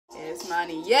Yes,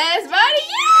 money. Yes, money.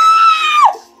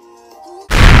 Yeah!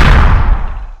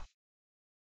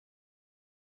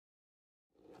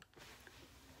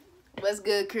 What's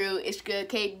good, crew? It's good,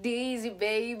 Cake Deezy,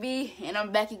 baby. And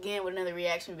I'm back again with another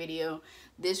reaction video.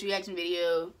 This reaction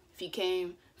video, if you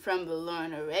came from the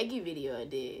Normani video I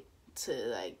did to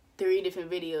like 3 different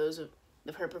videos of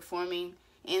her performing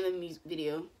and the music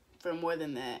video for more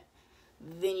than that,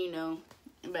 then you know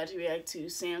I'm about to react to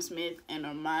Sam Smith and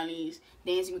Normani's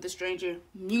Dancing with a Stranger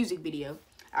music video.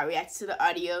 I reacted to the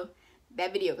audio.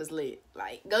 That video was lit.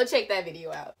 Like, go check that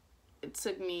video out. It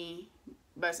took me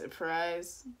by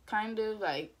surprise, kind of.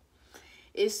 Like,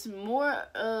 it's more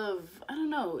of, I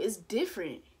don't know, it's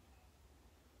different.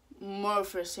 More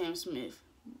for Sam Smith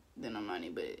than Normani,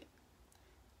 but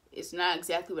it's not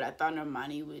exactly what I thought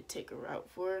Normani would take a route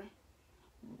for.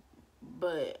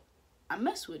 But I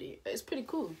mess with it. It's pretty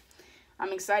cool.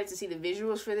 I'm excited to see the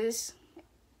visuals for this.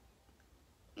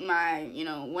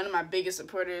 One of my biggest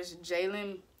supporters,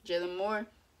 Jalen Moore,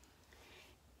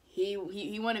 he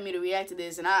wanted me to react to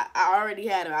this, and I already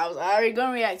had him. I was already going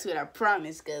to react to it, I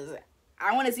promise, because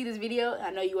I want to see this video.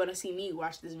 I know you want to see me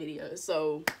watch this video.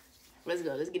 So, let's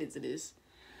go. Let's get into this.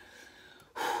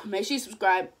 Make sure you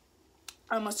subscribe.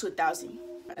 Almost to 1,000.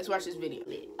 Let's watch this video.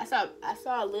 I saw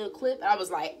a little clip, and I was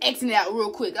like, exiting out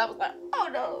real quick. I was like, oh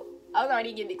no. I was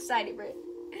already getting excited, bro.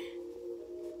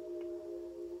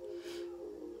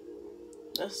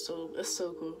 That's so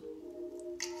cool.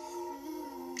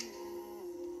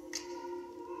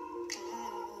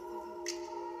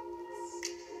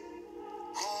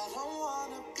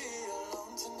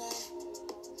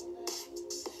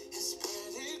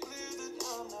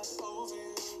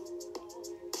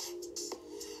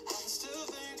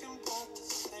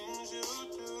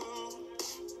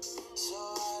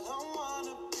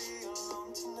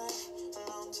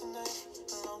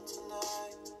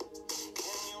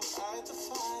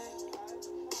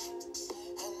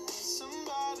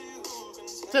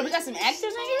 So we got some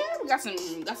actors in here. We got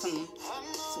some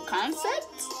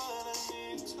concepts.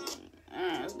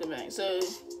 Alright, let's go back. So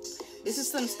this is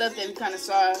some stuff that we kind of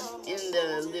saw in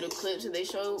the little clips that they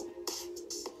showed,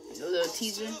 the little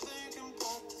teaser.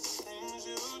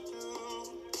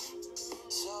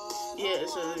 Yeah,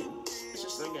 so it's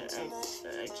just like an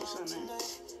actress on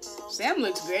there. Sam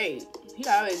looks great. He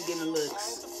always getting the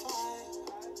looks.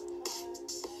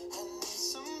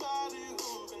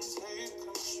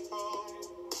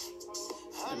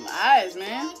 Them eyes,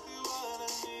 man.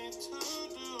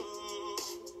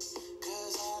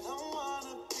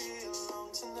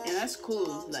 And that's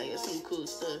cool. Like, it's some cool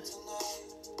stuff.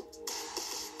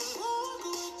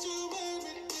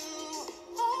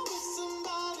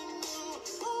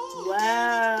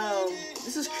 Wow.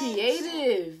 This is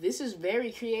creative. This is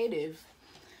very creative.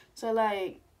 So,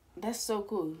 like, that's so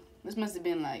cool. This must have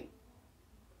been, like,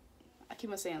 I keep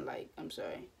on saying, like, I'm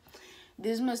sorry.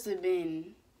 This must have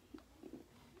been,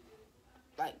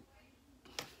 like,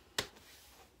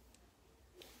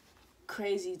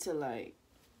 crazy to, like,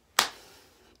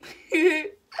 to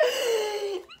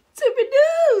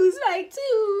produce, like,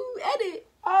 to edit,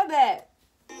 all that.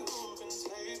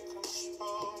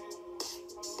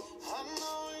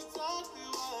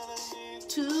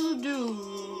 To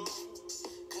do.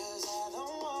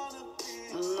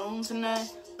 Alone tonight,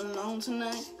 alone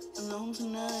tonight, alone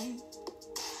tonight.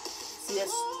 See,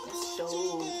 that's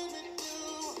dope.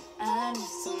 I need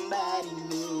somebody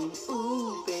new.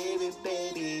 Ooh, baby,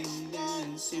 baby, I'm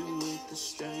dancing with a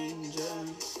stranger.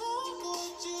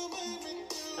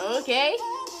 Okay.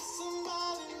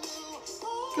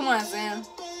 Come on, Sam.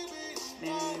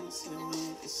 Dancing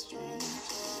with a stranger.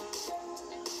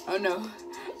 Oh no.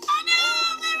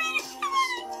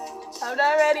 Oh no, I'm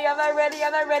not ready. I'm not ready.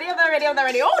 I'm not ready. I'm not ready. I'm not ready. I'm not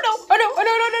ready. Oh no. Oh no. Oh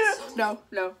no. No.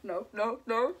 No. No. No.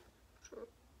 No.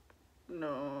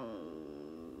 No.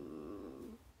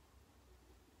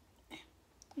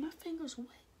 My finger's wet.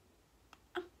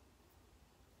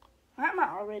 Why am I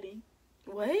already?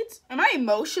 What? Am I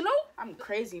emotional? I'm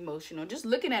crazy emotional. Just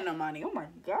looking at Normani. Oh my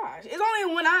gosh. It's only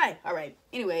one eye. Alright.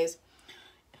 Anyways.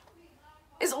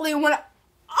 It's only one eye.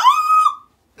 Oh!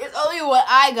 It's only one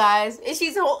eye, guys. And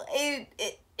she's whole.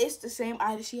 It's the same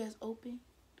eye that she has open.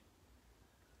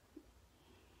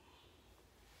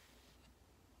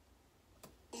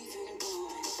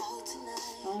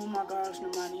 Oh my gosh,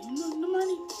 Normani.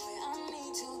 Normani.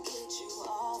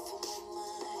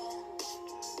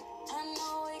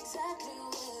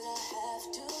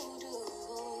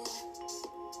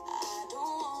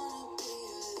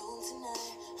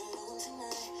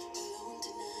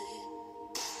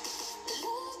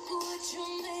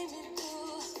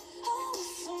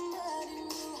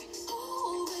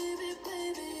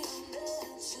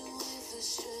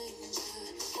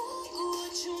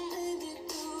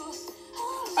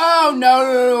 Oh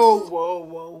no! Whoa,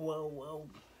 whoa, whoa, whoa.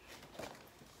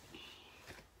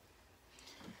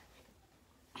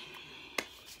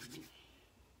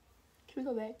 Can we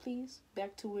go back, please?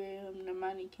 Back to where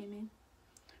Normani came in.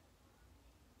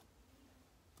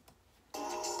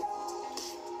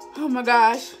 Oh my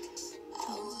gosh.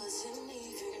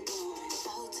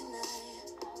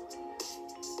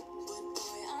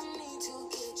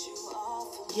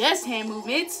 Yes, hand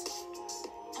movements.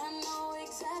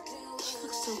 She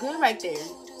looks so good right there.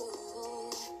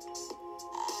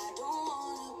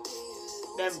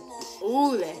 That,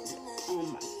 ooh, that, oh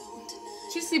my.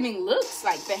 She's giving looks,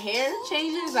 like the hair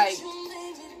changes, like,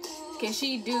 can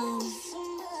she do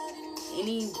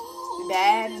any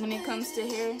bad when it comes to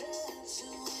hair?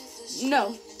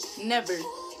 No, never.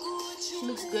 She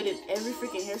looks good in every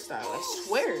freaking hairstyle, I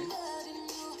swear.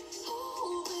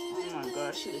 Oh my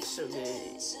gosh, she looks so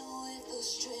good.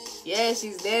 Yeah,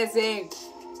 she's dancing.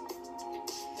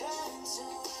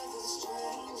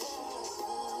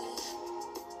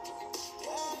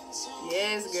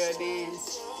 Yes, girl,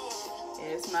 dance.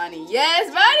 Yes, Money. Yes,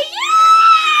 Money.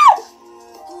 Yeah!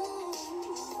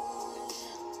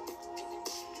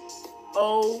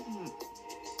 Oh.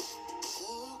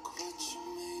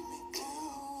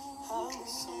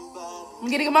 I'm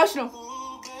getting emotional.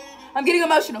 I'm getting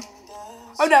emotional.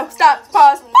 Oh no, stop,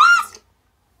 pause, pause!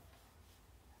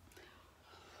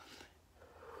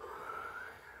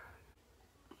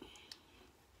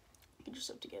 Get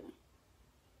yourself together.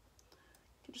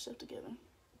 Get yourself together.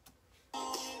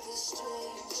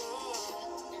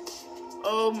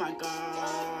 Oh my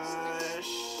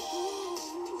gosh.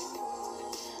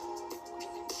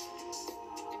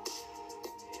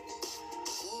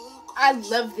 I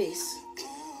love this.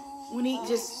 When he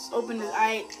just opened his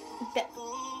eye,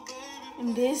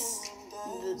 and this,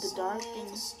 the dark and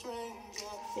faces.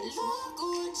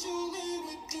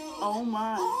 Oh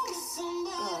my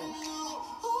gosh.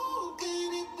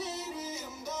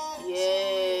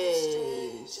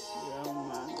 Yes. Oh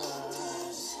my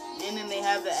gosh. And then they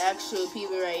have the actual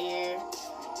people right here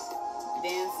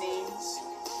dancing.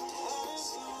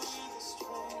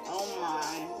 Oh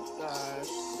my gosh.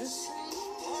 This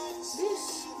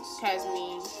has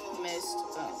me messed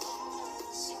up.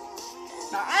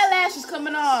 My eyelash is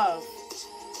coming off.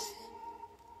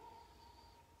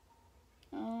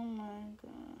 Oh my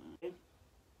god.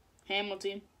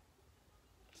 Hamilton.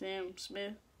 Sam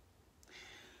Smith.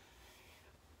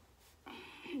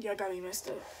 Y'all got me messed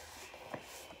up.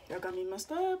 Y'all got me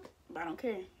messed up, but I don't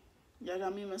care. Y'all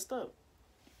got me messed up.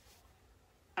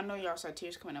 I know y'all saw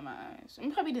tears coming out my eyes.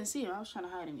 You probably didn't see them. I was trying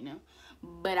to hide them, you know.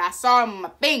 But I saw them in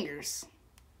my fingers.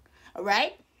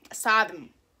 Alright? I saw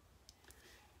them.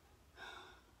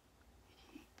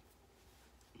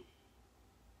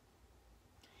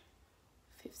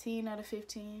 $15 out of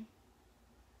 15.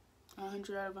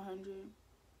 100 out of 100.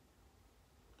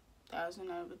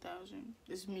 1,000 out of 1,000.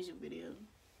 This music video.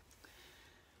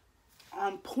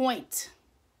 On point.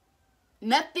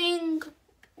 Nothing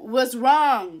was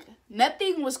wrong.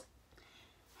 Nothing was.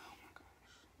 Oh my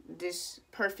gosh. This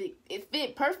perfect. It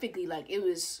fit perfectly. Like it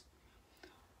was.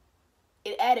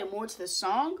 It added more to the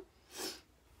song.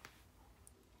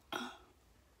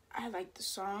 I like the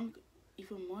song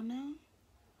even more now.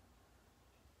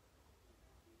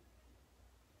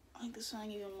 I like the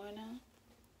song even more now.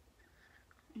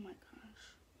 Oh my gosh.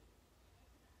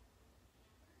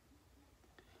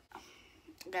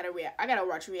 I gotta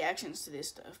watch reactions to this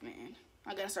stuff, man.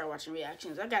 I gotta start watching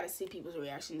reactions. I gotta see people's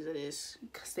reactions to this.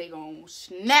 Cause they gonna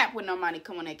snap when Normani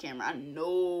come on that camera. I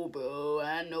know, bro.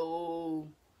 I know.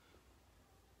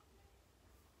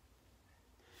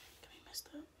 Got me messed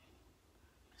up.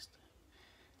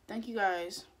 Thank you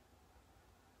guys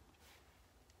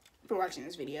for watching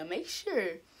this video. Make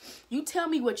sure you tell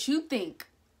me what you think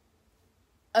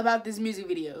about this music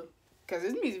video. Cause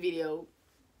this music video,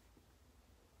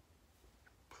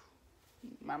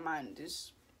 my mind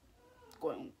is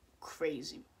going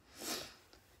crazy.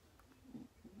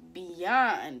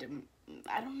 Beyond,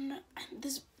 I don't know,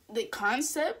 the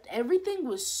concept, everything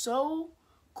was so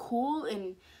cool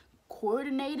and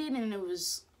coordinated, and it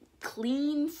was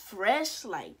clean, fresh,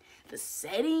 like the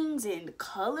settings and the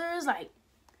colors, like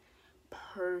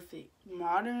perfect,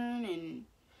 modern, and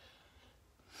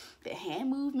the hand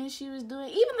movements she was doing,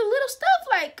 even the little stuff,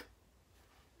 like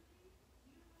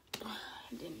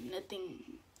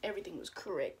everything was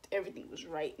correct. Everything was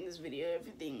right in this video.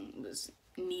 Everything was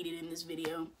needed in this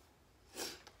video.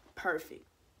 Perfect.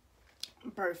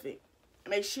 Perfect.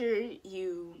 Make sure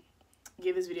you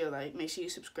give this video a like. Make sure you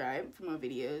subscribe for more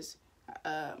videos.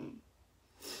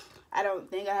 I don't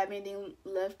think I have anything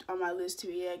left on my list to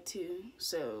react to.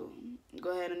 So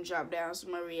go ahead and drop down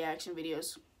some more reaction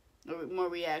videos. Or more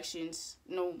reactions.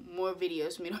 No, more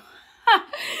videos for me to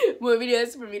more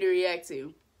videos for me to react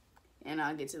to. And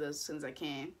I'll get to those as soon as I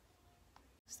can.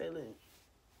 Stay lit.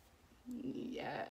 Yeah.